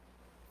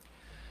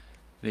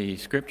The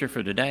scripture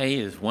for today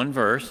is one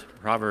verse,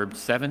 Proverbs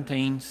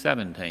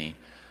 17:17.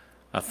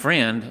 A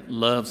friend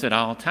loves at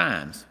all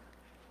times,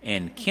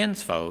 and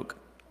kinsfolk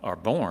are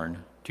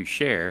born to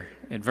share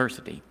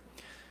adversity.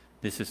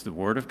 This is the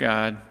word of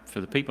God for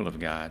the people of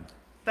God.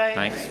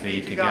 Thanks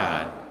be to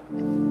God.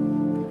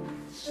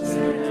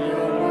 Send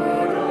your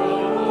word,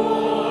 O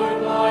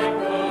Lord, like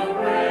the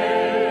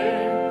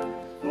rain,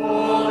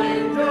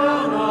 falling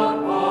down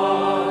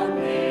upon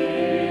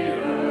the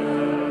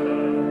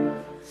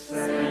earth.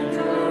 Send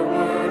your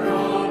word,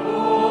 O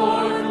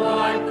Lord,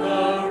 like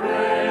the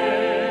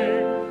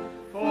rain,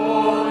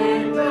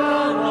 falling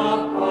down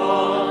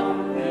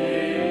upon the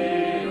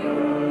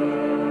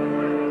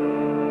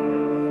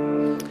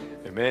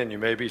earth. Amen. You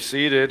may be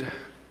seated.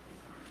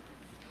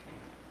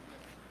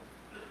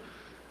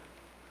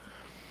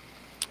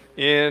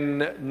 In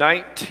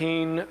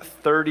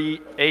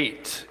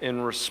 1938,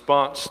 in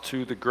response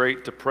to the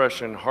Great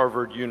Depression,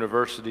 Harvard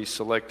University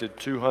selected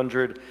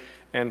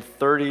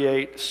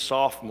 238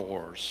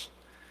 sophomores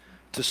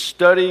to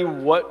study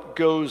what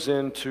goes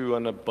into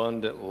an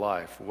abundant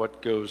life,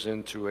 what goes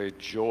into a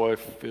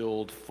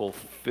joy-filled,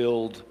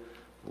 fulfilled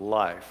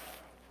life.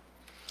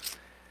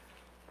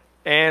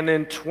 And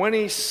in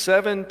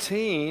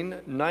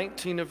 2017,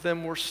 19 of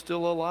them were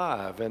still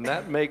alive, and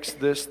that makes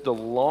this the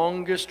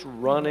longest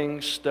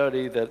running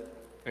study that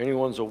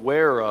anyone's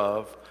aware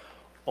of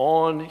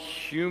on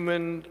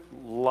human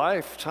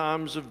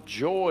lifetimes of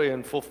joy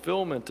and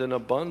fulfillment and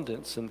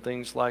abundance and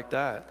things like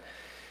that.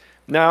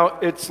 Now,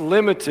 it's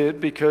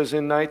limited because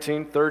in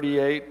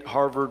 1938,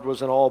 Harvard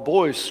was an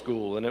all-boys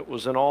school, and it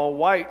was an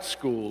all-white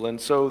school. And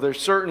so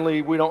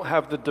we don't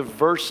have the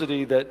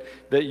diversity that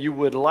you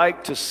would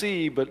like to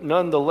see, but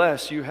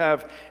nonetheless, you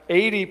have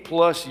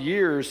 80-plus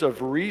years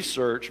of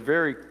research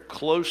very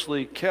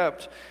closely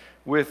kept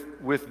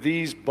with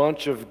these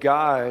bunch of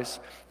guys.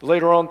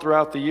 Later on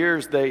throughout the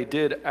years, they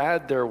did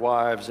add their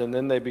wives, and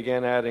then they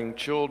began adding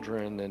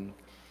children, and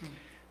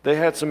they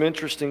had some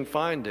interesting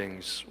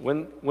findings.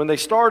 When they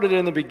started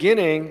in the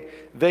beginning,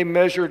 they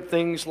measured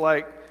things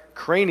like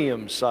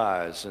cranium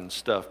size and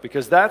stuff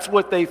because that's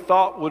what they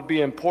thought would be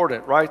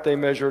important, right? They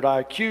measured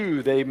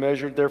IQ, they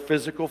measured their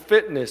physical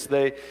fitness,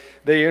 they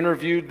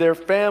interviewed their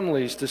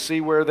families to see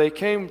where they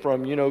came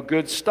from,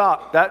 good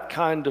stock, that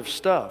kind of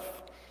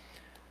stuff.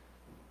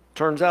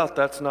 Turns out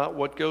that's not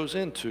what goes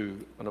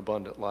into an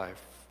abundant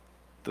life.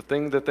 The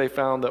thing that they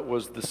found that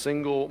was the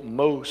single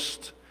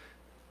most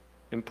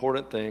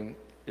important thing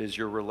is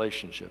your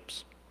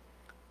relationships.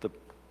 The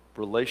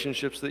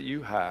relationships that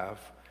you have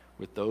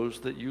with those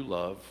that you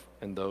love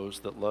and those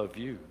that love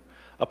you.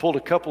 I pulled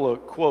a couple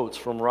of quotes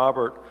from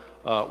Robert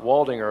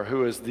Waldinger,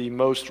 who is the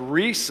most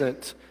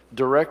recent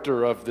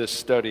director of this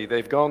study.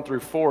 They've gone through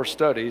 4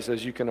 studies,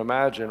 as you can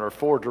imagine, or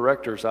 4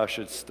 directors, I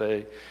should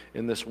say,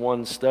 in this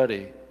one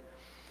study.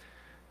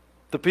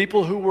 The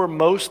people who were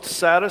most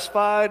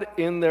satisfied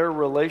in their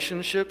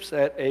relationships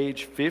at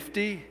age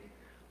 50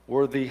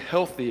 were the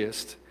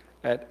healthiest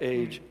at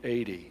age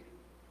 80.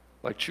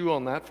 Like, chew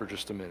on that for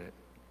just a minute.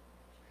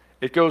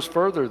 It goes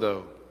further,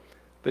 though.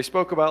 They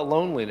spoke about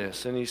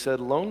loneliness, and he said,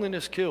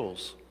 loneliness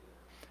kills.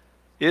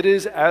 It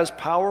is as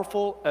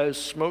powerful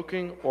as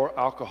smoking or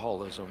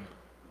alcoholism.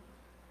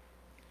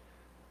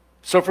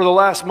 So for the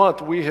last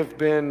month, we have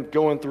been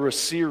going through a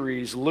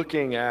series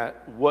looking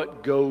at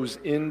what goes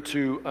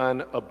into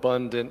an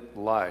abundant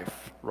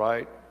life,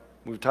 right?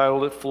 We've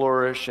titled it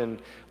Flourish,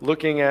 and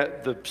looking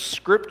at the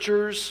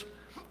scriptures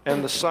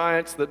and the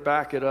science that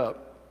back it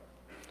up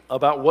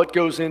about what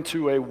goes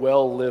into a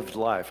well-lived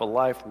life, a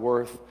life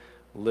worth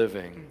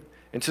living.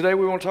 And today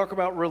we want to talk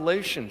about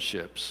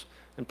relationships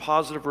and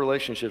positive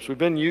relationships. We've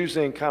been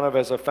using kind of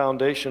as a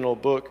foundational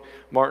book,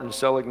 Martin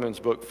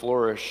Seligman's book,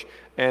 Flourish,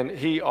 and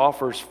he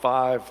offers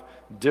 5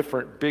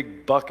 different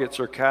big buckets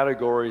or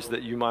categories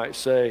that you might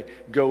say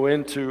go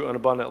into an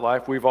abundant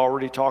life. We've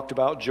already talked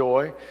about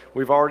joy.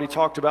 We've already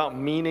talked about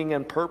meaning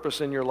and purpose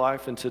in your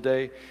life, and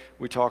today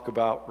we talk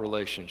about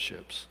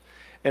relationships.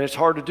 And it's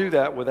hard to do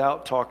that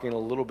without talking a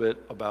little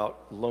bit about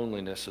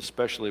loneliness,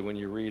 especially when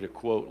you read a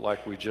quote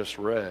like we just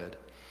read.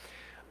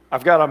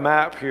 I've got a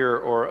map here,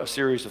 or a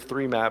series of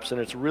 3 maps, and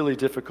it's really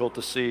difficult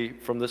to see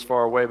from this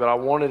far away, but I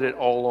wanted it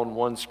all on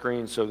one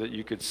screen so that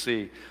you could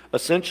see.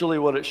 Essentially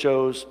what it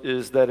shows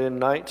is that in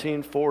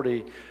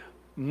 1940,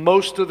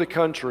 most of the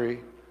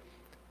country,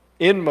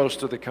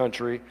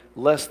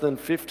 less than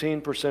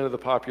 15% of the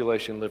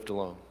population lived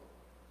alone.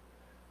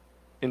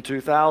 In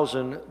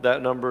 2000,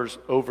 that number's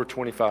over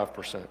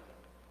 25%.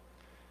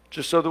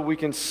 Just so that we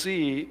can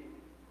see,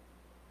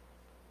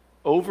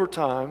 over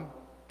time,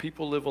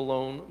 people live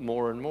alone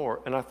more and more.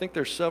 And I think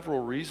there's several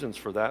reasons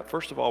for that.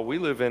 First of all, we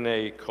live in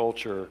a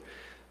culture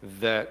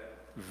that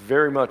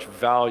very much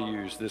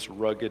values this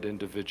rugged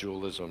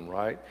individualism,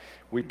 right?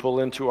 We pull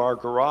into our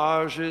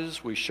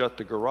garages, we shut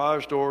the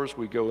garage doors,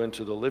 we go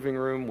into the living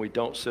room, we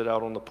don't sit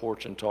out on the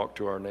porch and talk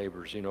to our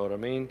neighbors, you know what I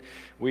mean?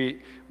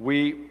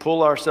 We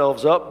pull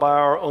ourselves up by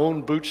our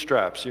own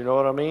bootstraps, you know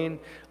what I mean?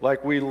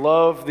 Like we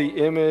love the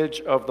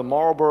image of the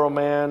Marlboro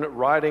Man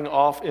riding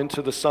off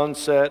into the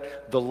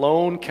sunset, the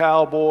lone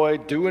cowboy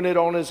doing it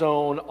on his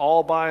own,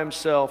 all by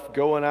himself,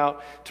 going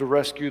out to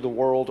rescue the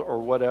world or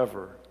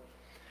whatever.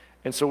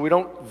 And so we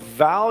don't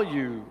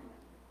value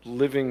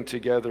living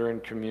together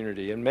in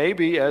community. And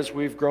maybe as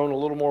we've grown a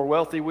little more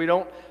wealthy, we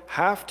don't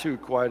have to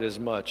quite as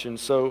much. And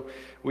so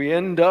we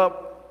end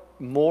up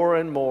more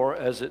and more,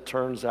 as it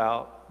turns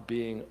out,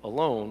 being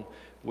alone,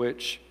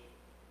 which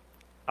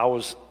I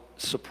was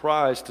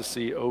surprised to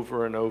see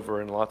over and over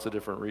in lots of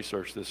different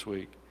research this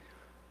week,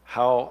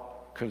 how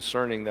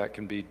concerning that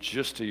can be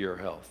just to your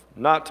health.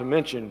 Not to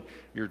mention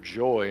your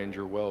joy and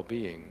your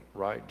well-being,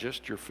 right?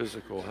 Just your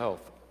physical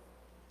health.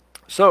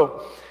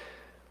 So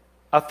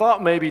I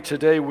thought maybe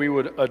today we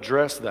would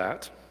address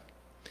that,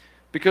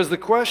 because the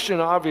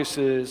question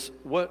obviously is,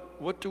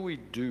 what do we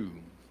do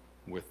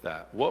with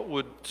that? What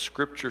would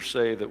Scripture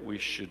say that we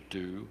should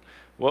do?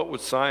 What would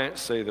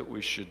science say that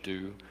we should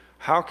do?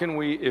 How can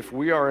we, if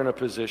we are in a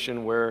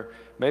position where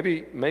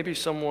maybe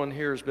someone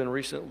here has been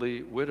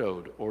recently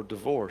widowed or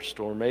divorced,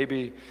 or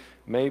maybe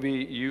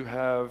you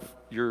have,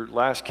 your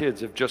last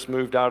kids have just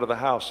moved out of the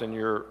house and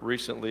you're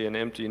recently an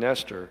empty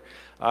nester.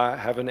 I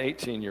have an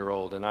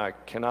 18-year-old and I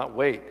cannot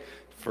wait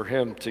for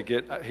him to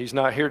get, he's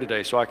not here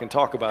today, so I can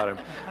talk about him.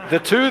 The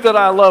two that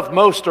I love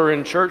most are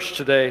in church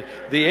today.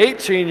 The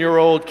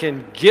 18-year-old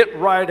can get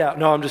right out.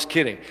 No, I'm just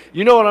kidding.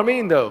 You know what I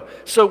mean, though?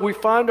 So we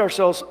find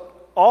ourselves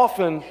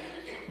often,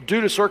 due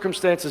to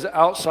circumstances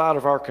outside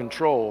of our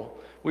control,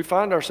 we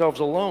find ourselves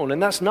alone.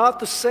 And that's not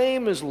the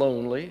same as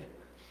lonely,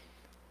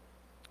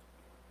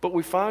 but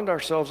we find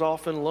ourselves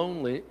often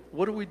lonely.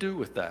 What do we do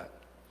with that?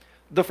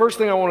 The first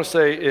thing I want to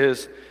say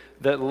is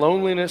that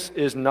loneliness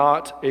is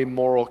not a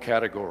moral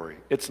category.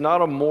 It's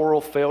not a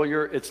moral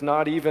failure. It's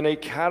not even a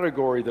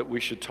category that we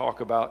should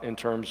talk about in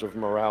terms of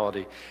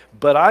morality.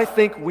 But I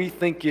think we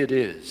think it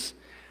is.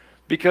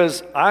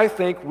 Because I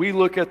think we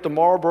look at the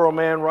Marlboro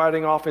Man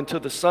riding off into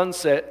the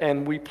sunset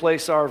and we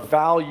place our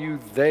value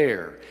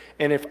there.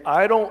 And if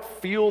I don't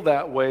feel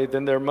that way,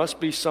 then there must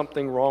be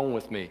something wrong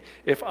with me.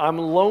 If I'm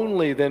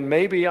lonely, then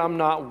maybe I'm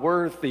not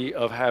worthy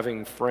of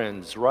having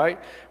friends, right?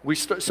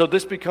 So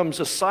this becomes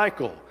a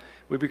cycle.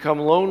 We become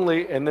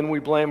lonely and then we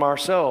blame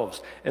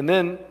ourselves. And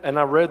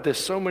I read this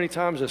so many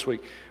times this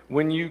week,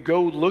 when you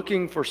go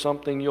looking for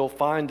something, you'll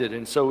find it.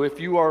 And so if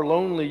you are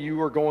lonely, you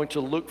are going to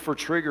look for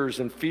triggers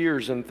and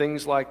fears and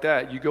things like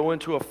that. You go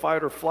into a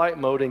fight or flight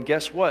mode, and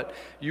guess what?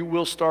 You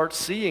will start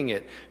seeing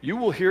it. You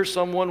will hear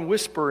someone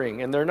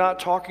whispering, and they're not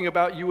talking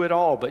about you at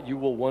all, but you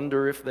will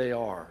wonder if they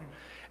are.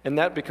 And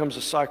that becomes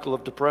a cycle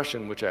of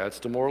depression, which adds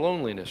to more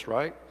loneliness,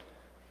 right?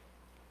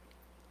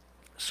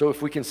 So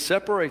if we can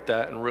separate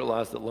that and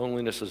realize that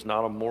loneliness is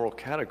not a moral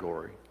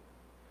category,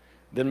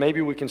 then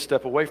maybe we can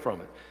step away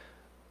from it.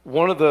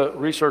 One of the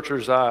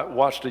researchers I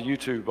watched a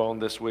YouTube on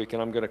this week,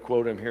 and I'm going to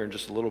quote him here in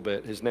just a little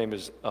bit. His name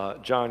is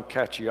John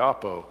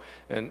Cacioppo,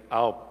 and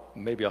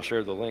maybe I'll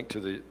share the link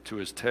to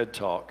his TED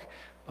Talk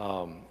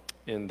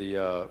in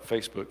the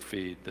Facebook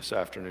feed this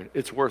afternoon.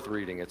 It's worth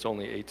reading. It's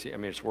only 18. I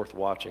mean, it's worth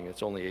watching.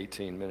 It's only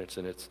 18 minutes,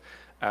 and it's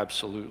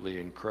absolutely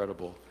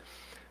incredible.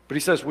 But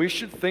he says we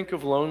should think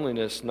of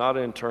loneliness not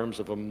in terms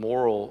of a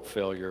moral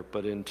failure,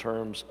 but in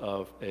terms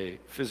of a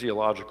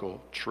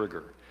physiological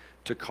trigger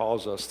to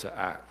cause us to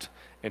act.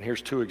 And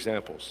here's two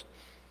examples.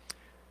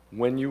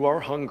 When you are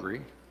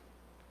hungry,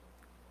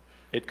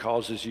 it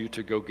causes you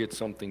to go get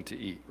something to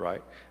eat,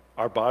 right?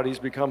 Our bodies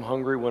become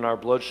hungry when our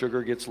blood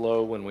sugar gets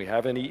low, when we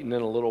haven't eaten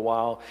in a little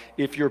while.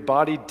 If your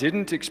body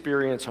didn't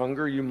experience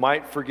hunger, you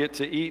might forget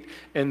to eat,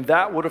 and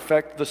that would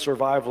affect the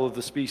survival of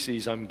the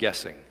species, I'm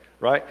guessing.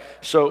 Right?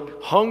 So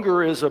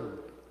hunger is a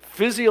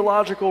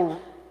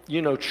physiological,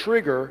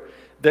 trigger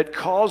that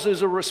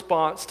causes a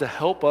response to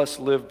help us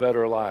live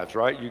better lives,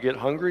 right? You get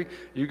hungry,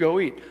 you go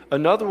eat.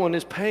 Another one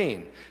is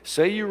pain.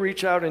 Say you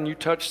reach out and you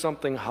touch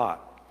something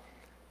hot.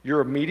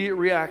 Your immediate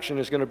reaction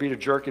is going to be to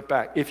jerk it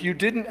back. If you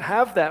didn't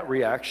have that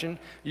reaction,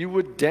 you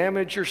would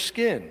damage your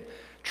skin.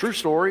 True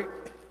story,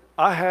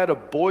 I had a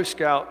Boy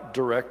Scout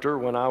director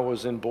when I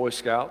was in Boy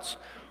Scouts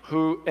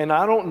and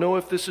I don't know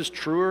if this is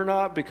true or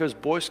not, because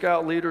Boy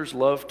Scout leaders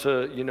love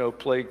to,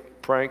 play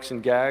pranks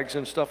and gags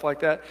and stuff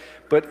like that.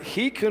 But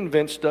he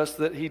convinced us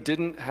that he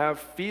didn't have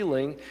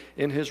feeling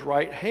in his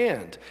right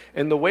hand.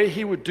 And the way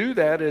he would do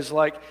that is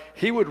like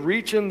he would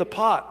reach in the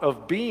pot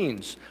of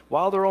beans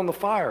while they're on the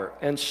fire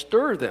and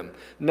stir them.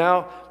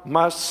 Now,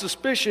 my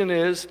suspicion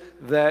is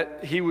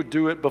that he would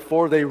do it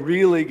before they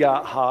really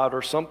got hot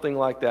or something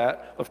like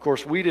that. Of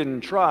course, we didn't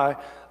try.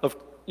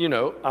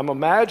 I'm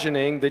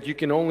imagining that you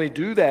can only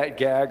do that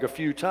gag a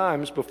few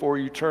times before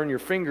you turn your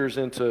fingers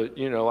into,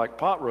 like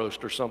pot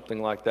roast or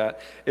something like that.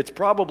 It's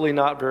probably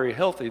not very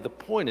healthy. The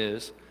point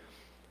is,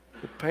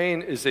 the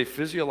pain is a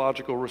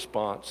physiological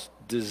response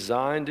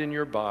designed in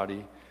your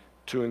body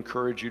to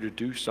encourage you to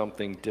do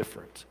something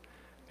different.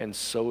 And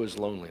so is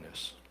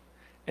loneliness.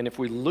 And if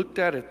we looked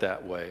at it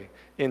that way,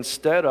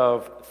 instead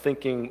of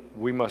thinking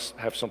we must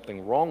have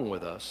something wrong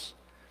with us,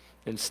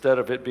 instead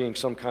of it being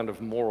some kind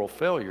of moral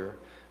failure,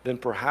 then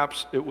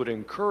perhaps it would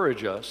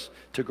encourage us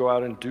to go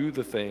out and do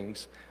the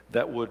things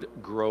that would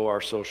grow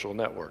our social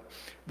network.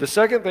 The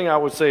second thing I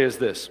would say is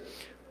this: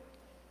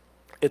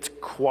 it's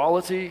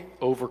quality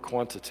over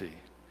quantity.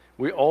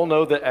 We all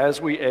know that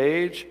as we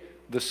age,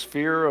 the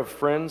sphere of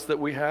friends that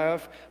we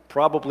have,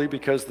 probably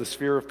because the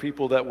sphere of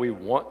people that we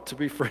want to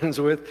be friends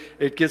with,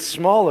 it gets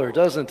smaller,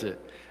 doesn't it?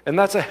 And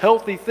that's a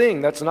healthy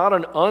thing. That's not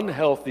an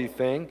unhealthy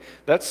thing.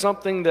 That's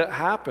something that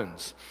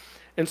happens.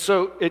 And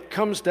so it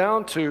comes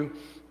down to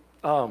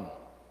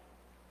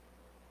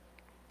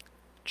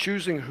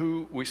choosing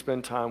who we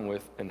spend time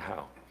with and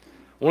how.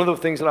 One of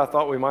the things that I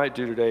thought we might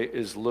do today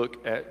is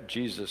look at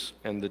Jesus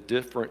and the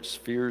different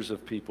spheres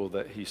of people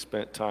that he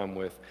spent time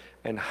with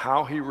and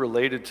how he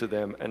related to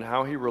them and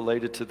how he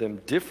related to them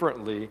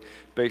differently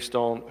based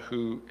on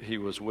who he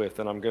was with.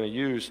 And I'm going to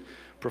use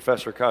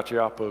Professor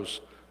Caciapo's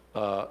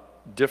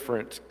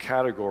different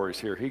categories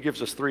here. He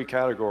gives us 3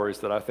 categories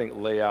that I think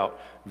lay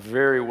out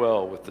very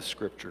well with the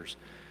scriptures.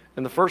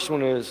 And the first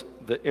one is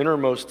the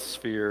innermost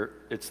sphere.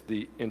 It's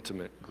the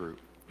intimate group.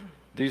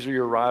 These are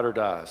your ride or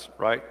dies,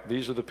 right?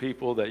 These are the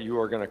people that you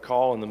are going to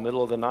call in the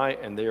middle of the night,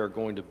 and they are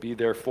going to be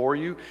there for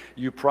you.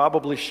 You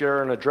probably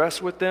share an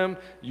address with them.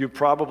 You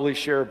probably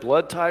share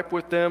blood type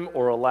with them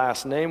or a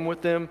last name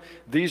with them.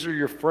 These are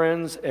your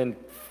friends and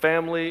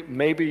family,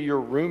 maybe your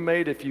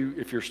roommate if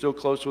you're still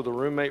close with a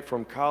roommate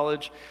from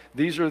college.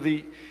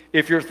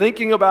 If you're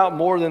thinking about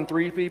more than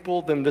 3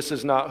 people, then this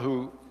is not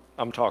who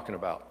I'm talking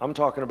about. I'm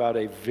talking about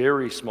a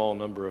very small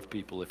number of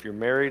people. If you're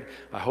married,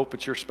 I hope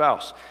it's your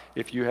spouse.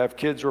 If you have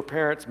kids or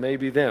parents,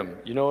 maybe them.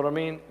 You know what I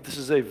mean? This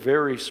is a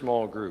very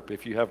small group.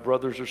 If you have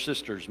brothers or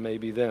sisters,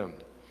 maybe them.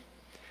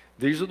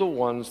 These are the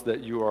ones that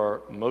you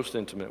are most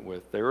intimate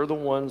with. They are the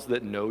ones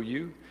that know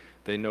you.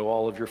 They know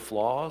all of your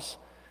flaws.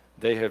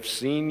 They have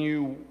seen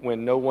you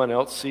when no one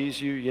else sees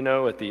you, you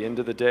know, at the end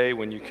of the day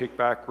when you kick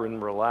back and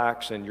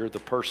relax and you're the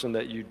person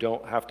that you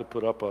don't have to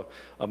put up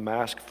a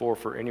mask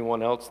for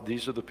anyone else.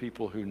 These are the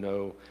people who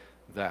know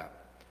that.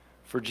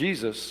 For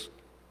Jesus,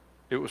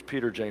 it was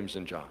Peter, James,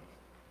 and John.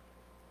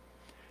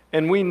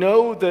 And we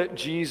know that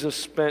Jesus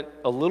spent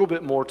a little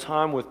bit more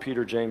time with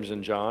Peter, James,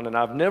 and John, and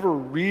I've never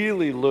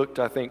really looked,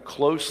 I think,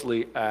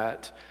 closely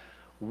at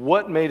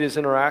what made his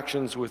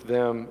interactions with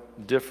them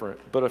different.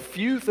 But a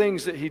few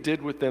things that he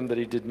did with them that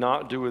he did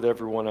not do with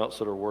everyone else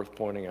that are worth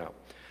pointing out.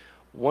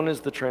 One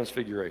is the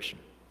transfiguration.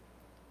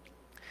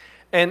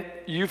 And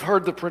you've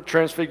heard the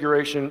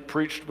transfiguration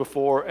preached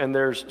before, and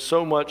there's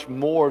so much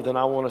more than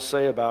I want to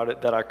say about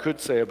it that I could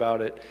say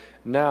about it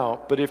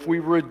now. But if we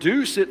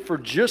reduce it for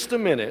just a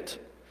minute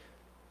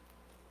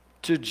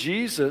to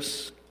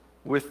Jesus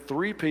with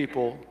 3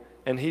 people,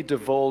 and he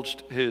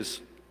divulged his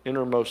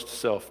innermost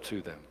self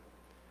to them.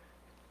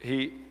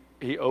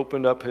 He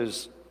opened up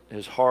his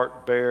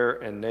heart bare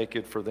and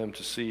naked for them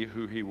to see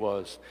who he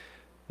was.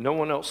 No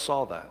one else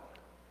saw that.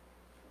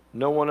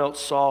 No one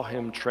else saw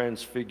him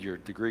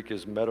transfigured. The Greek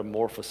is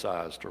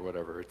metamorphosized or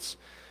whatever.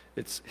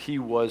 It's he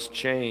was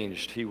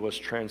changed. He was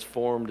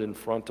transformed in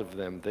front of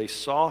them. They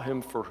saw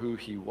him for who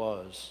he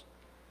was.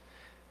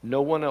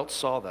 No one else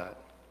saw that.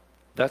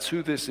 That's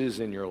who this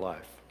is in your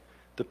life.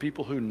 The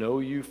people who know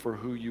you for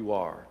who you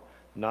are.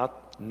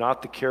 Not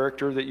the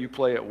character that you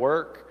play at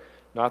work.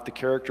 Not the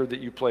character that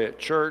you play at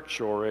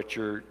church or at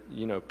your,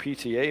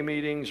 PTA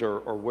meetings or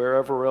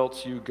wherever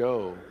else you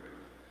go.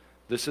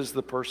 This is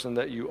the person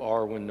that you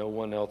are when no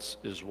one else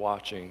is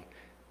watching,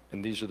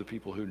 and these are the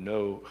people who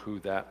know who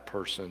that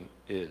person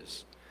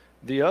is.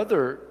 The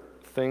other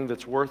thing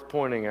that's worth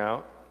pointing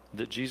out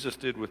that Jesus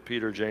did with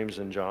Peter, James,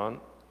 and John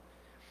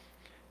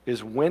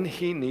is when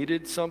he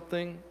needed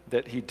something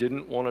that he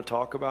didn't want to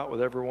talk about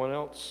with everyone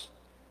else,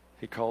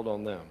 he called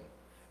on them.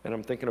 And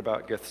I'm thinking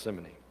about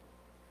Gethsemane.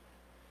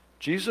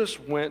 Jesus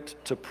went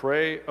to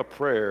pray a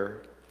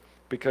prayer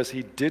because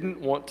he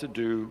didn't want to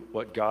do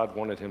what God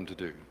wanted him to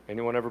do.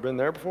 Anyone ever been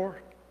there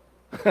before?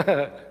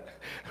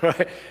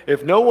 Right?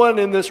 If no one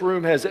in this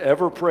room has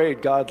ever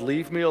prayed, God,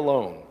 leave me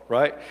alone,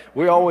 right?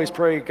 We always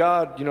pray,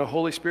 God,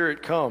 Holy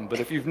Spirit, come. But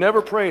if you've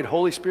never prayed,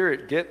 Holy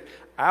Spirit, get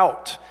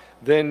out,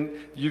 then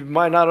you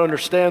might not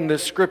understand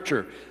this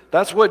scripture.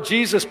 That's what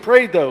Jesus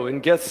prayed, though, in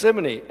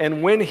Gethsemane.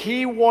 And when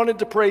he wanted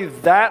to pray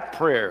that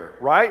prayer,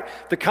 right?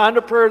 The kind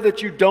of prayer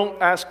that you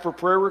don't ask for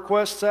prayer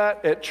requests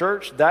at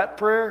church, that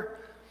prayer,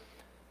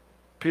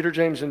 Peter,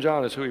 James, and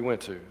John is who he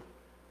went to.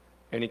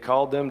 And he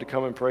called them to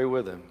come and pray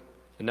with him.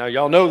 And now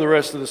y'all know the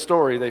rest of the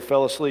story. They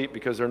fell asleep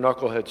because they're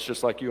knuckleheads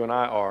just like you and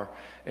I are.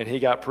 And he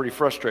got pretty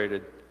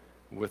frustrated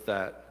with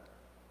that.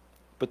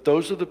 But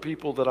those are the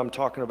people that I'm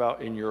talking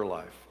about in your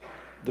life.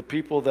 The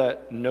people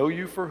that know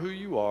you for who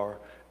you are,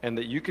 and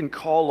that you can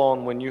call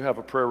on when you have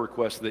a prayer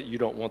request that you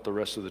don't want the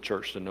rest of the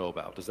church to know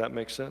about. Does that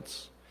make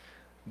sense?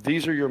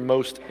 These are your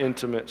most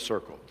intimate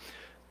circle.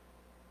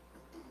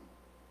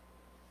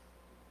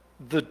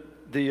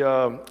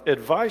 The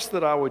advice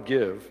that I would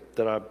give,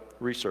 that I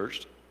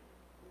researched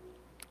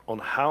on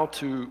how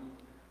to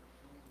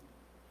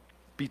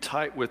be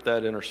tight with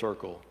that inner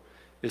circle,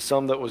 is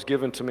some that was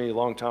given to me a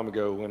long time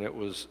ago when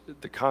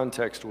the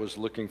context was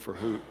looking for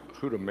who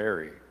to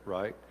marry,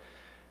 right?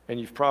 And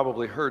you've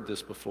probably heard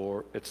this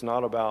before. It's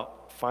not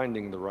about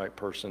finding the right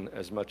person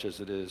as much as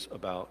it is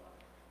about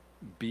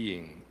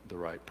being the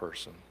right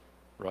person,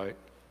 right?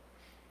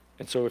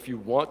 And so if you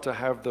want to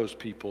have those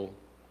people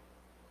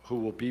who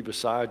will be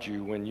beside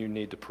you when you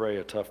need to pray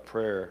a tough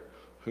prayer,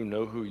 who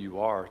know who you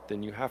are,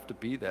 then you have to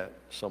be that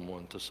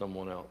someone to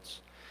someone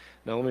else.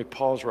 Now let me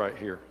pause right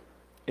here.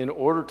 In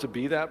order to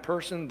be that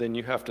person, then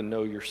you have to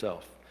know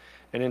yourself.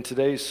 And in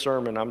today's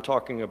sermon, I'm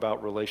talking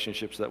about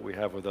relationships that we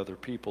have with other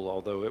people,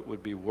 although it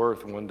would be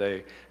worth one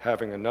day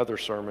having another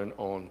sermon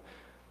on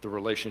the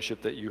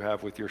relationship that you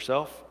have with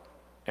yourself.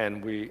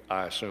 And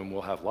I assume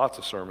we'll have lots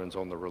of sermons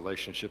on the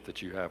relationship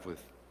that you have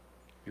with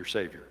your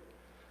Savior.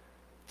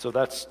 So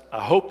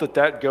I hope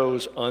that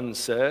goes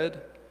unsaid.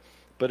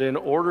 But in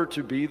order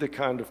to be the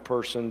kind of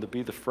person, to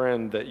be the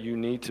friend that you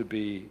need to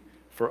be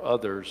for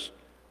others,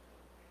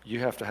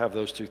 you have to have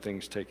those two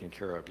things taken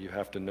care of. You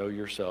have to know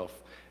yourself.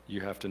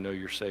 You have to know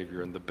your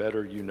Savior. And the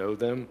better you know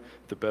them,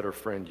 the better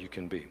friend you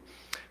can be.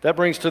 That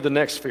brings to the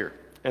next sphere.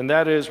 And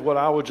that is what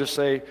I would just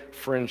say,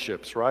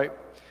 friendships, right?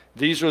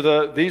 These are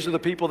the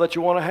people that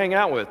you want to hang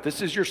out with.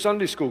 This is your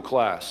Sunday school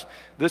class.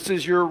 This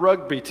is your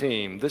rugby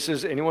team.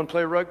 Anyone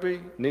play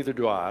rugby? Neither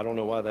do I. I don't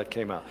know why that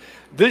came out.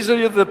 These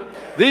are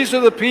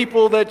the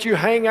people that you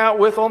hang out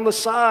with on the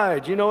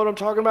side. You know what I'm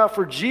talking about?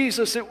 For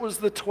Jesus, it was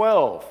the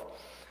 12.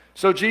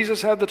 So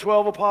Jesus had the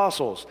 12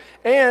 apostles.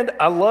 And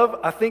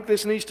I think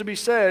this needs to be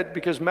said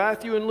because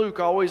Matthew and Luke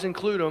always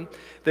include them.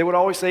 They would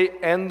always say,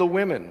 and the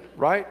women,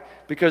 right?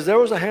 Because there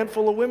was a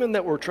handful of women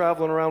that were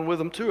traveling around with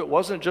them too. It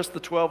wasn't just the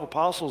 12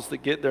 apostles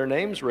that get their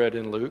names read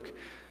in Luke.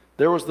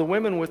 There was the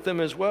women with them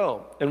as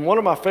well. And one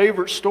of my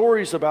favorite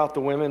stories about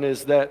the women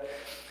is that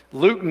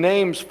Luke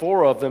names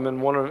 4 of them in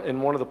one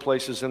of the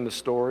places in the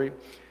story.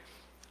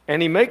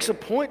 And he makes a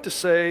point to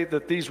say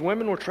that these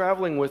women were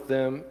traveling with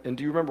them. And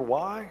do you remember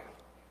why?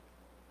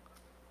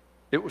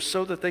 It was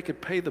so that they could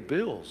pay the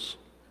bills.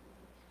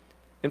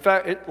 In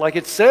fact,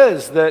 it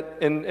says that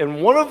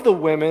and one of the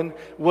women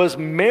was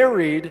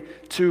married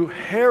to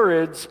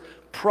Herod's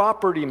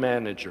property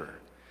manager.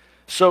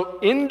 So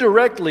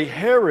indirectly,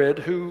 Herod,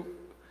 who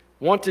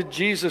wanted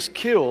Jesus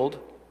killed,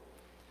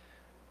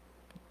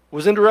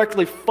 was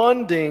indirectly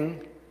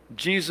funding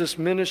Jesus'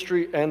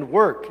 ministry and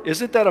work.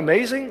 Isn't that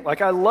amazing?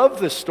 I love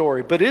this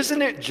story, but isn't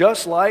it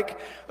just like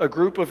a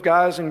group of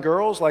guys and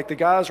girls? Like the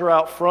guys are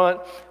out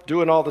front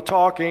doing all the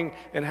talking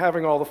and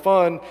having all the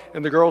fun,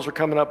 and the girls are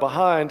coming up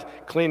behind,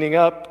 cleaning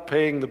up,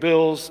 paying the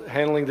bills,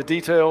 handling the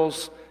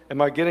details.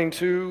 Am I getting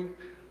too?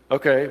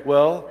 Okay,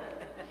 well,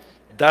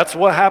 that's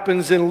what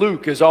happens in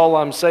Luke is all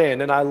I'm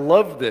saying. And I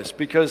love this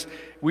because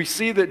we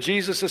see that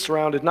Jesus is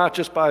surrounded not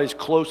just by his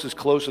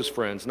closest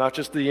friends, not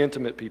just the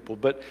intimate people,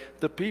 but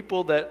the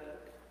people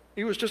that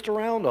he was just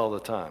around all the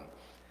time.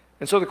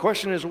 And so the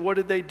question is, what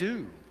did they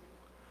do?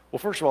 Well,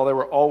 first of all, they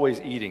were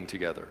always eating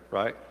together,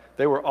 right?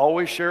 They were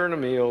always sharing a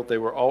meal. They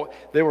were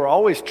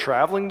always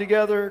traveling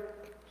together.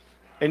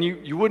 And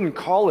you wouldn't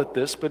call it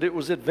this, but it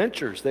was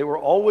adventures. They were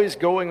always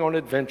going on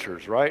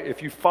adventures, right?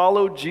 If you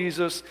followed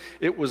Jesus,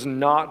 it was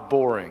not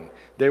boring.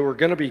 They were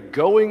going to be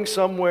going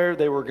somewhere.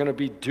 They were going to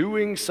be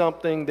doing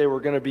something. They were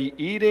going to be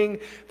eating.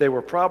 They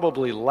were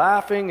probably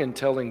laughing and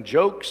telling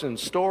jokes and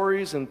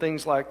stories and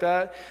things like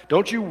that.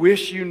 Don't you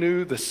wish you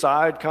knew the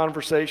side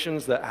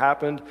conversations that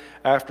happened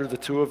after the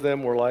two of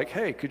them were like,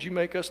 hey, could you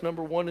make us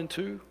number 1 and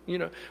 2? You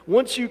know,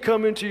 once you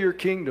come into your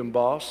kingdom,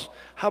 boss,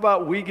 how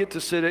about we get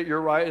to sit at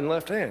your right and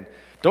left hand?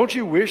 Don't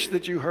you wish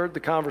that you heard the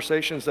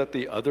conversations that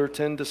the other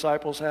 10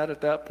 disciples had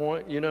at that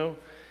point, you know?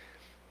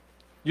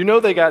 You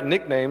know they got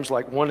nicknames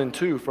like 1 and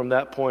 2 from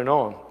that point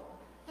on.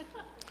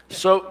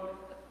 So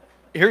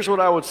here's what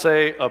I would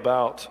say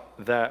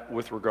about that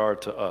with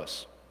regard to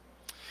us.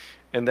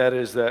 And that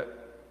is that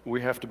we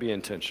have to be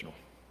intentional.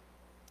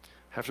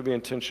 Have to be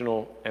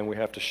intentional, and we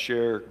have to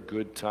share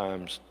good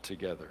times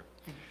together.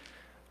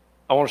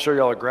 I want to show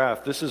y'all a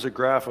graph. This is a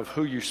graph of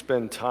who you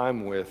spend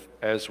time with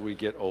as we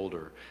get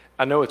older.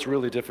 I know it's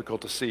really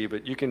difficult to see,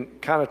 but you can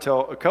kind of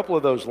tell a couple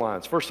of those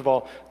lines. First of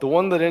all, the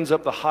one that ends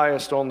up the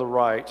highest on the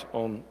right,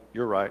 on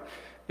your right,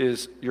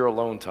 is your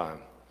alone time.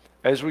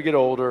 As we get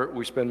older,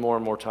 we spend more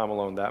and more time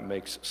alone. That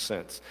makes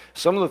sense.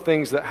 Some of the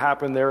things that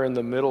happen there in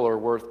the middle are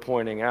worth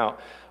pointing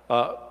out.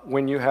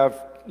 When you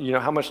have,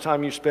 how much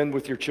time you spend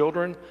with your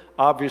children,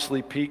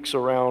 obviously peaks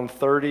around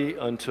 30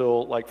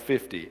 until like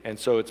 50. And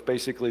so it's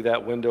basically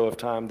that window of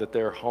time that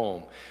they're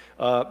home.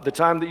 The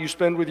time that you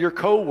spend with your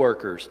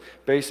coworkers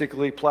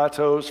basically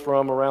plateaus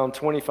from around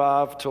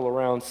 25 till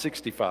around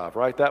 65,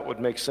 right? That would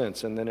make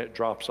sense, and then it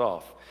drops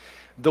off.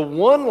 The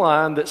one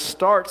line that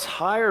starts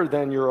higher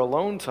than your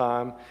alone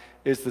time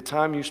is the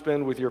time you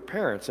spend with your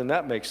parents, and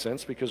that makes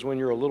sense because when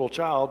you're a little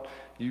child,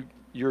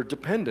 you're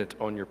dependent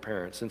on your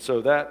parents, and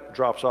so that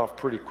drops off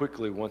pretty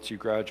quickly once you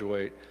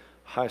graduate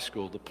high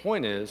school. The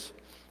point is,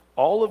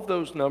 all of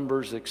those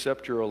numbers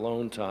except your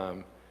alone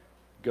time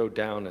go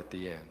down at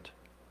the end.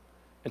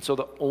 And so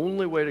the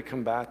only way to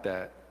combat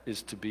that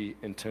is to be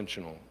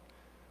intentional.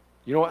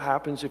 You know what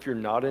happens if you're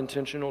not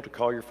intentional to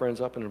call your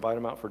friends up and invite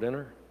them out for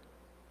dinner?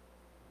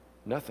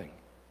 Nothing.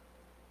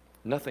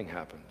 Nothing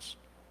happens.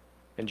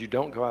 And you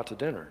don't go out to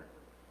dinner.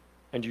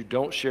 And you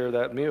don't share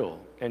that meal.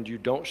 And you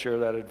don't share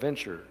that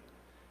adventure.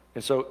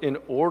 And so in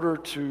order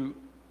to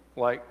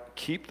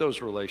keep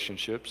those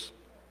relationships,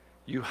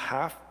 you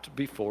have to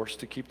be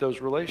forced to keep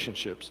those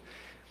relationships.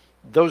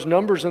 Those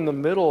numbers in the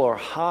middle are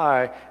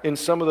high in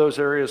some of those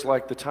areas,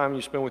 like the time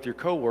you spend with your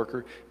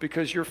coworker,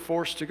 because you're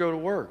forced to go to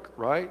work,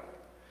 right?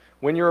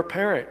 When you're a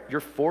parent, you're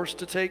forced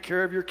to take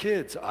care of your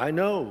kids. I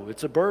know,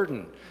 it's a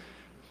burden.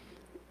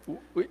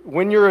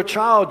 When you're a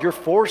child, you're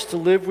forced to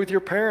live with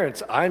your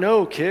parents. I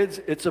know, kids,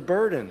 it's a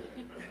burden.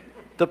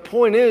 The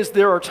point is,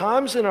 there are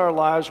times in our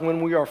lives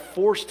when we are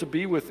forced to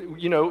be with,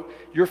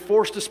 you're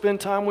forced to spend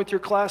time with your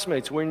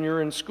classmates when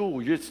you're in school.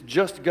 It's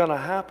just going to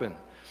happen.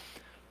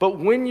 But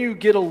when you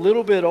get a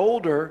little bit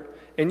older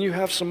and you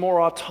have some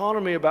more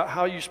autonomy about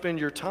how you spend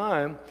your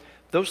time,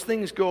 those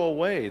things go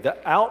away. The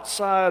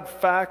outside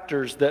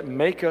factors that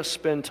make us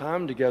spend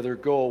time together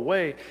go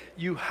away.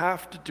 You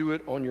have to do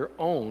it on your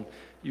own.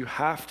 You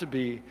have to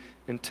be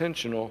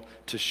intentional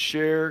to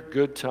share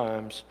good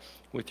times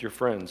with your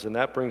friends. And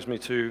that brings me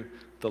to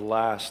the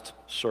last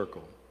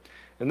circle.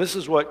 And this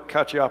is what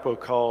Cacioppo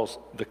calls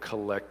the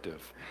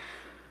collective.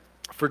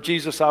 For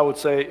Jesus, I would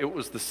say it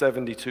was the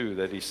 72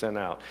 that he sent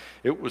out.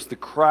 It was the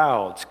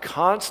crowds.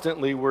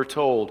 Constantly, we're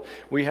told,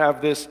 we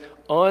have this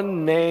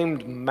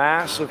unnamed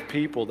mass of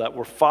people that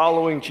were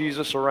following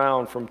Jesus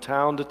around from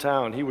town to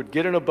town. He would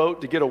get in a boat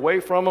to get away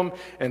from them,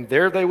 and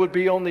there they would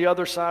be on the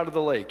other side of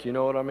the lake. You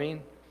know what I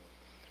mean?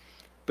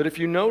 But if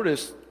you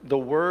notice, the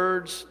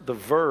words, the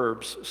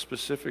verbs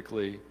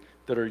specifically,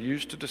 that are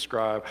used to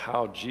describe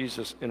how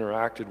Jesus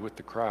interacted with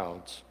the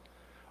crowds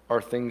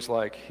are things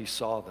like he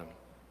saw them.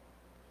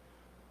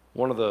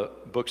 One of the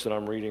books that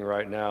I'm reading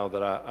right now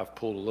that I've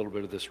pulled a little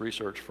bit of this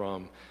research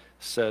from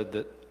said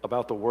that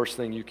about the worst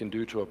thing you can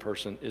do to a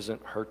person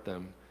isn't hurt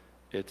them,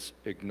 it's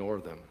ignore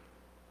them.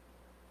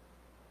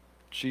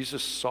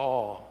 Jesus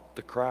saw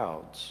the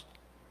crowds.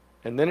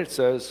 And then it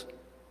says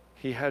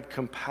he had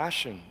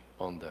compassion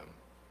on them,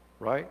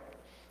 right?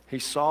 He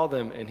saw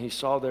them and he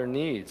saw their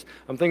needs.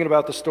 I'm thinking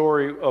about the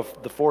story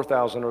of the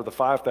 4,000 or the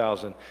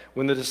 5,000.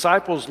 When the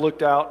disciples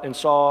looked out and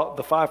saw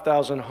the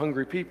 5,000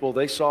 hungry people,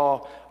 they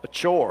saw a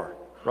chore,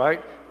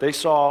 right? They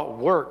saw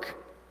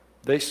work.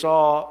 They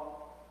saw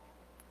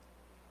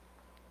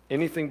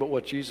anything but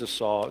what Jesus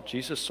saw.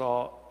 Jesus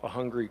saw a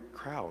hungry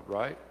crowd,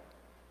 right?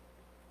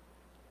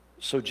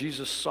 So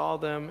Jesus saw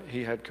them.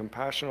 He had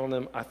compassion on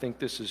them. I think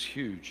this is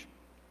huge.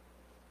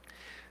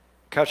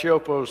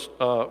 Cacioppo's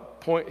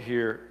point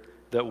here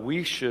that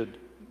we should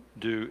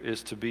do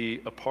is to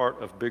be a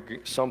part of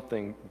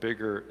something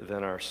bigger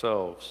than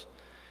ourselves.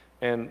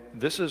 And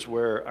this is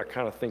where I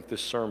kind of think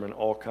this sermon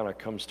all kind of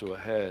comes to a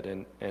head.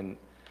 And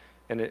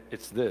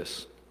it's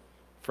this.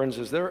 Friends,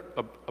 is there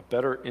a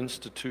better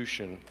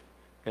institution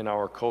in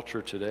our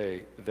culture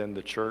today than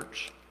the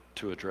church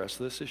to address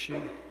this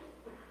issue?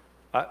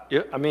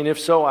 I mean, if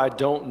so, I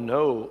don't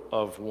know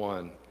of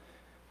one.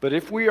 But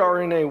if we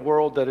are in a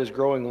world that is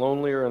growing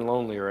lonelier and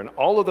lonelier, and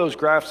all of those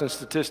graphs and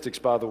statistics,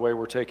 by the way,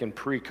 were taken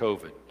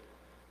pre-COVID,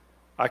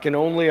 I can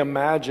only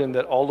imagine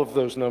that all of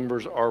those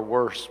numbers are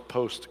worse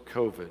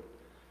post-COVID.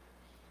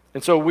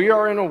 And so we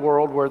are in a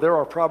world where there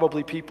are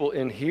probably people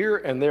in here,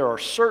 and there are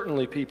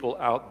certainly people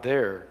out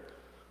there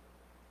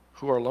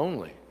who are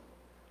lonely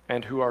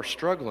and who are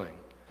struggling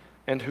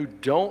and who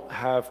don't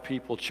have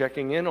people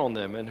checking in on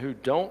them and who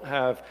don't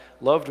have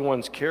loved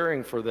ones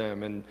caring for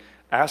them and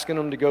asking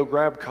them to go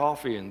grab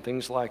coffee and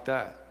things like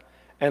that.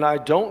 And I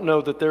don't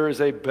know that there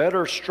is a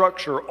better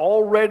structure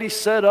already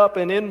set up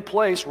and in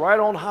place right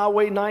on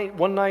Highway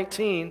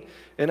 119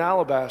 in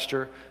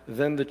Alabaster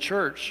than the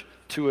church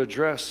to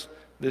address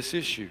this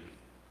issue.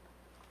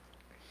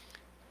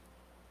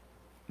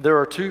 There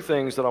are two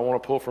things that I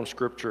want to pull from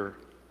Scripture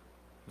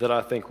that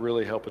I think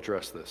really help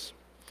address this.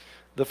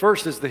 The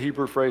first is the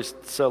Hebrew phrase,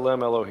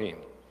 Tselem Elohim.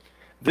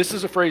 This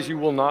is a phrase you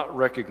will not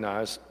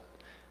recognize.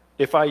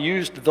 If I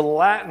used the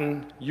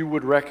Latin, you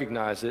would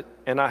recognize it,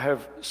 and I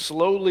have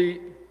slowly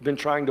been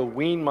trying to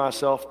wean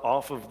myself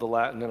off of the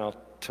Latin, and I'll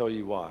tell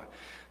you why.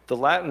 The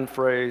Latin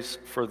phrase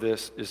for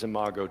this is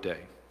imago Dei.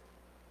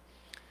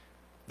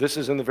 This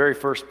is in the very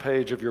first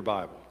page of your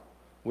Bible.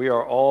 We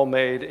are all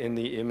made in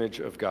the image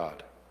of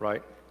God,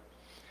 right?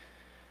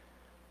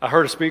 I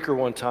heard a speaker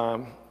one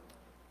time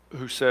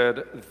who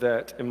said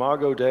that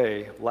imago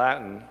Dei,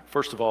 Latin,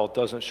 first of all,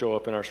 doesn't show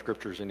up in our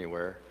scriptures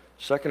anywhere.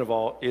 Second of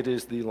all, it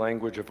is the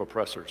language of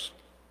oppressors.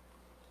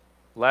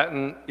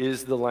 Latin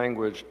is the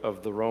language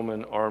of the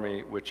Roman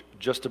army, which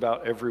just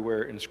about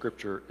everywhere in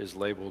Scripture is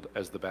labeled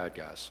as the bad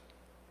guys,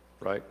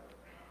 right?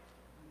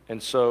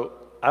 And so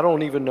I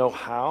don't even know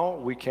how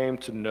we came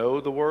to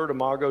know the word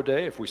imago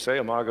Dei. If we say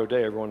imago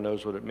Dei, everyone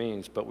knows what it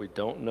means, but we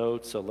don't know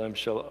Tselem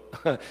Shalom.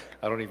 I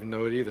don't even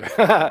know it either.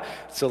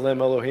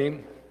 Tselem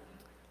Elohim.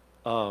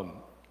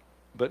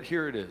 But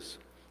here it is.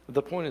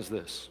 The point is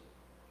this.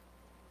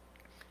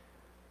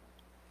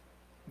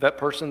 That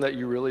person that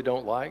you really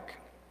don't like,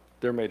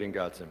 they're made in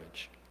God's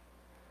image.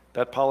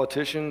 That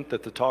politician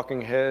that the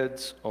talking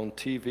heads on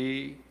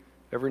TV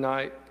every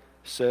night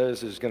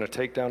says is going to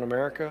take down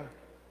America,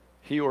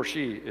 he or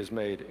she is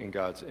made in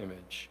God's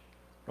image,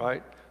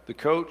 right? The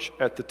coach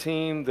at the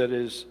team that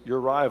is your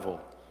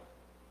rival,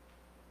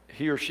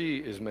 he or she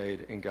is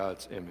made in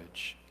God's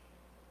image.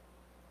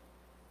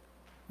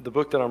 The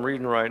book that I'm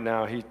reading right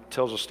now, he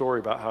tells a story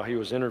about how he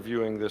was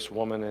interviewing this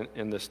woman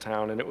in this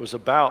town, and it was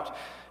about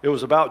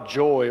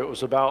joy, it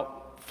was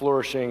about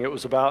flourishing, it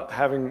was about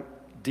having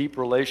deep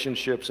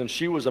relationships, and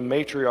she was a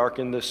matriarch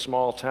in this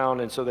small town,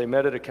 and so they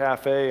met at a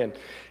cafe, and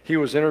he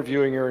was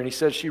interviewing her, and he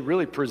said she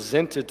really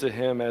presented to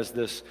him as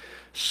this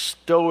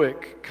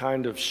stoic,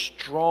 kind of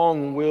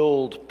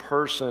strong-willed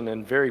person,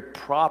 and very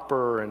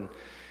proper,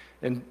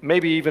 and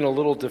maybe even a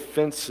little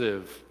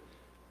defensive.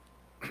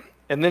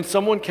 And then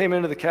someone came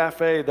into the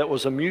cafe that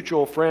was a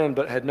mutual friend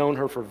but had known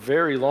her for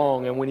very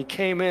long. And when he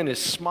came in, his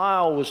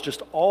smile was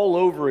just all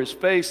over his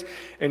face.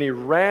 And he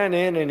ran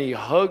in and he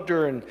hugged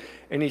her.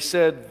 And he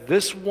said,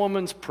 this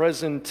woman's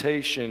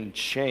presentation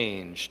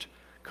changed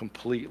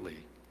completely.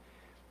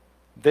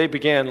 They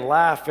began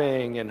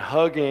laughing and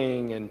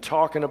hugging and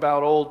talking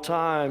about old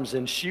times.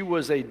 And she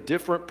was a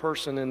different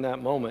person in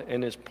that moment.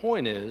 And his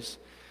point is,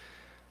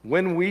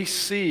 when we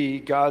see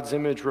God's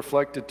image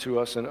reflected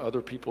to us in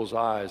other people's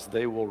eyes,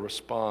 they will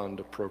respond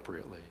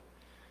appropriately.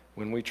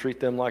 When we treat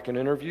them like an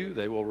interview,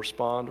 they will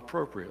respond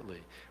appropriately.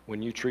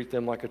 When you treat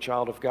them like a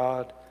child of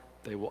God,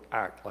 they will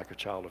act like a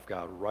child of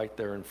God right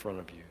there in front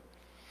of you.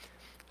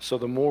 So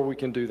the more we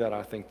can do that,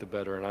 I think the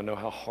better, and I know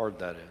how hard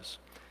that is.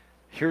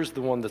 Here's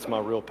the one that's my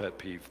real pet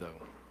peeve, though.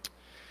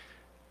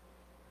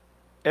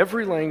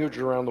 Every language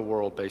around the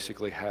world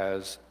basically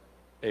has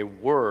a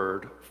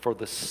word for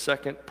the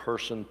second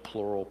person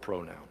plural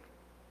pronoun.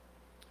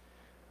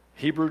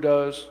 Hebrew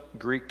does,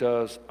 Greek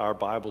does, our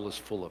Bible is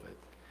full of it.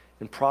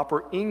 In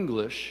proper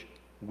English,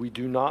 we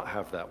do not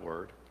have that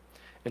word.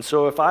 And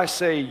so if I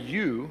say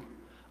you,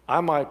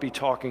 I might be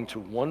talking to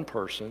one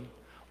person,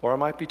 or I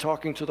might be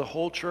talking to the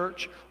whole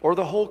church or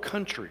the whole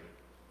country.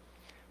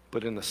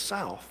 But in the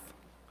South,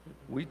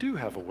 we do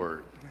have a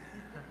word.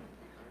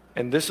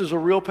 And this is a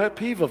real pet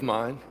peeve of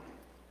mine.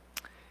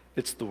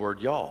 It's the word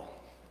y'all.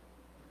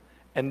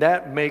 And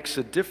that makes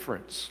a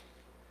difference,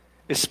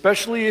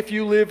 especially if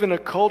you live in a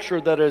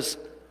culture that is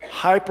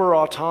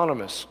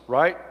hyper-autonomous,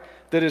 right?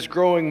 That is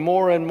growing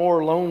more and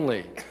more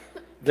lonely,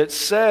 that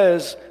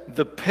says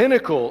the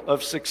pinnacle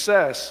of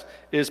success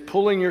is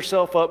pulling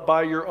yourself up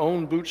by your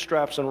own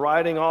bootstraps and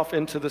riding off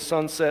into the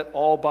sunset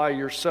all by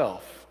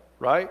yourself,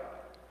 right?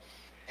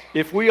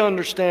 If we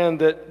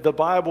understand that the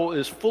Bible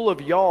is full of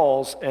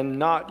y'alls and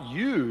not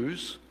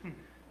yous,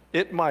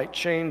 it might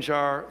change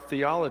our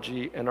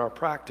theology and our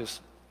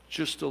practice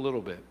just a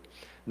little bit.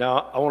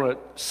 Now, I want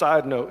to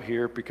side note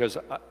here because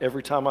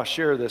every time I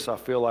share this, I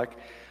feel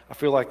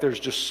like there's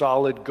just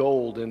solid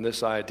gold in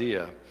this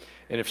idea.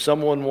 And if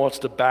someone wants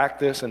to back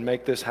this and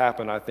make this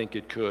happen, I think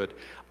it could.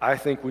 I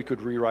think we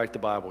could rewrite the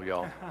Bible,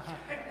 y'all.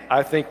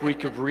 I think we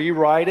could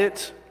rewrite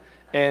it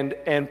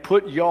and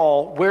put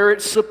y'all where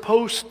it's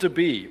supposed to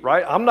be,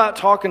 right? I'm not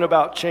talking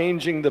about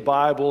changing the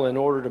Bible in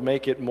order to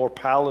make it more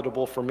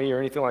palatable for me or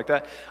anything like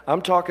that.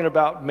 I'm talking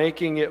about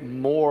making it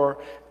more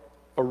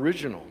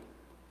original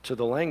to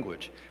the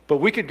language. But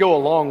we could go a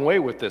long way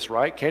with this,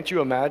 right? Can't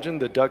you imagine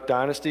the Duck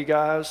Dynasty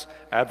guys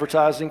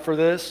advertising for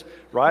this,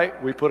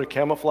 right? We put a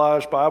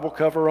camouflage Bible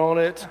cover on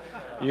it,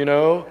 you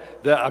know?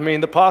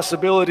 The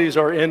possibilities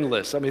are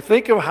endless.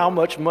 Think of how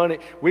much money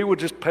we would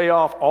just pay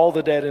off all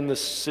the debt in the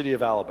city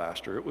of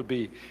Alabaster. It would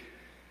be,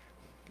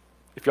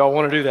 if y'all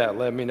want to do that,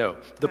 let me know.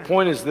 The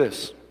point is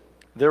this: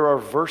 there are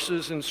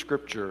verses in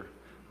Scripture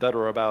that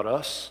are about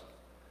us,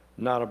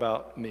 not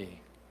about me.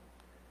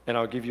 And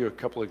I'll give you a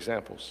couple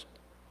examples.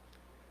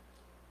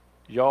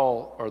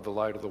 Y'all are the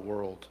light of the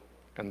world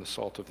and the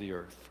salt of the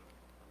earth,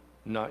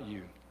 not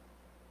you.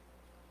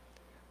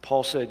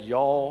 Paul said,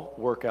 y'all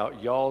work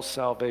out y'all's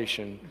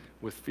salvation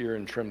with fear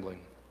and trembling,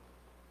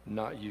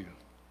 not you.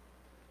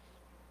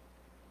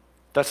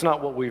 That's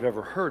not what we've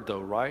ever heard,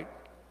 though, right?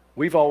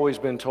 We've always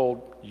been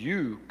told,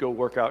 you go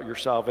work out your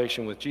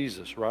salvation with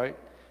Jesus, right?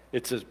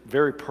 It's a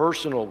very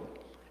personal,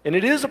 and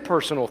it is a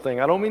personal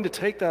thing. I don't mean to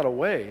take that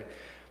away.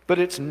 But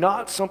it's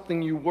not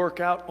something you work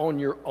out on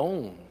your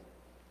own.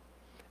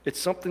 It's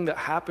something that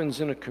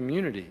happens in a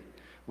community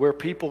where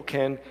people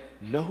can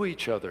know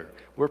each other,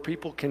 where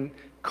people can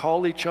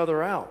call each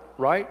other out,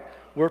 right?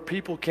 Where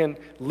people can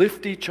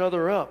lift each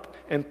other up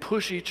and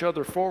push each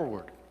other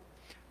forward.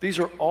 These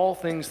are all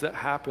things that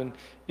happen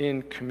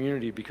in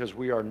community because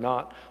we are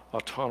not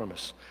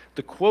autonomous.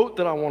 The quote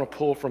that I want to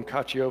pull from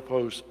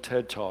Cacioppo's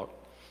TED Talk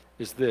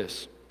is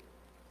this.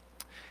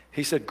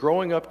 He said,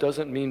 growing up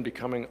doesn't mean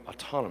becoming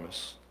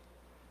autonomous.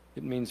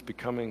 It means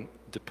becoming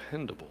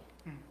dependable.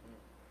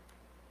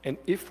 And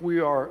if we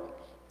are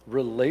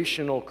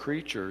relational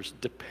creatures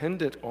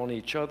dependent on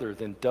each other,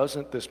 then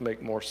doesn't this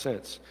make more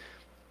sense?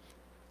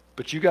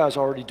 But you guys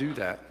already do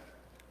that.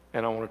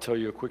 And I want to tell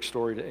you a quick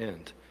story to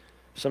end.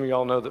 Some of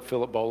y'all know that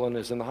Philip Bolin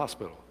is in the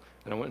hospital.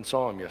 And I went and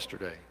saw him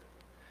yesterday.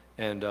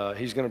 And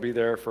he's going to be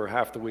there for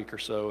half the week or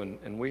so.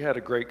 And we had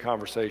a great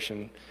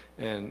conversation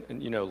and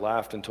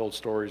laughed and told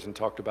stories and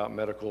talked about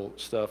medical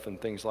stuff and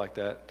things like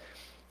that.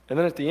 And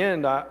then at the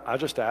end, I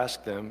just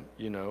asked them,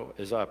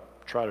 as I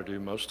try to do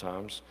most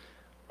times,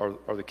 are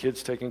the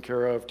kids taken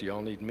care of? Do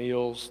y'all need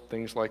meals?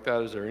 Things like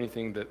that. Is there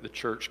anything that the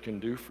church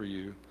can do for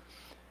you?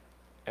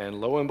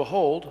 And lo and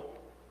behold,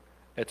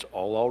 it's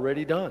all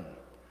already done.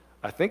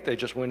 I think they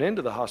just went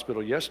into the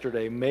hospital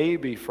yesterday,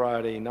 maybe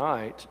Friday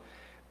night,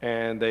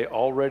 and they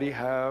already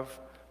have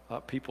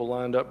people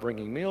lined up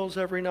bringing meals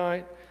every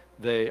night.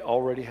 They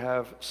already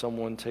have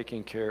someone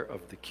taking care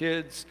of the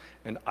kids.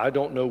 And I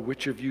don't know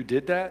which of you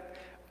did that,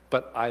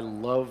 but I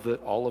love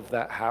that all of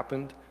that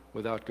happened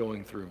without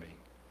going through me.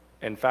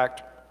 In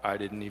fact, I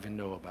didn't even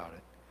know about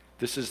it.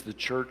 This is the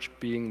church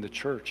being the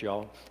church,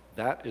 y'all.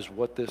 That is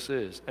what this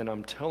is. And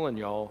I'm telling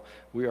y'all,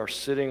 we are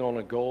sitting on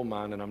a gold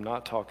mine, and I'm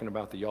not talking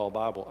about the Y'all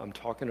Bible. I'm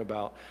talking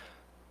about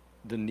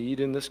the need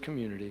in this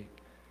community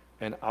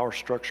and our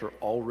structure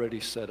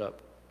already set up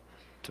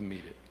to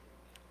meet it.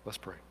 Let's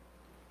pray.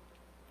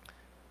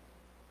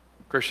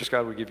 Gracious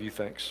God, we give you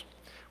thanks.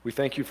 We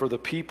thank you for the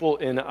people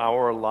in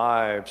our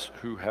lives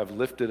who have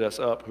lifted us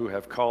up, who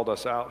have called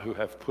us out, who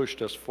have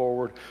pushed us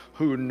forward,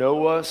 who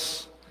know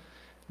us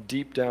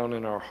deep down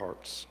in our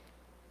hearts.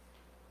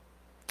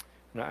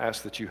 And I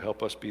ask that you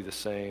help us be the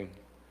same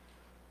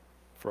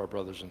for our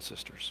brothers and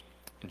sisters.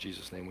 In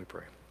Jesus' name we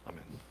pray.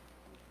 Amen.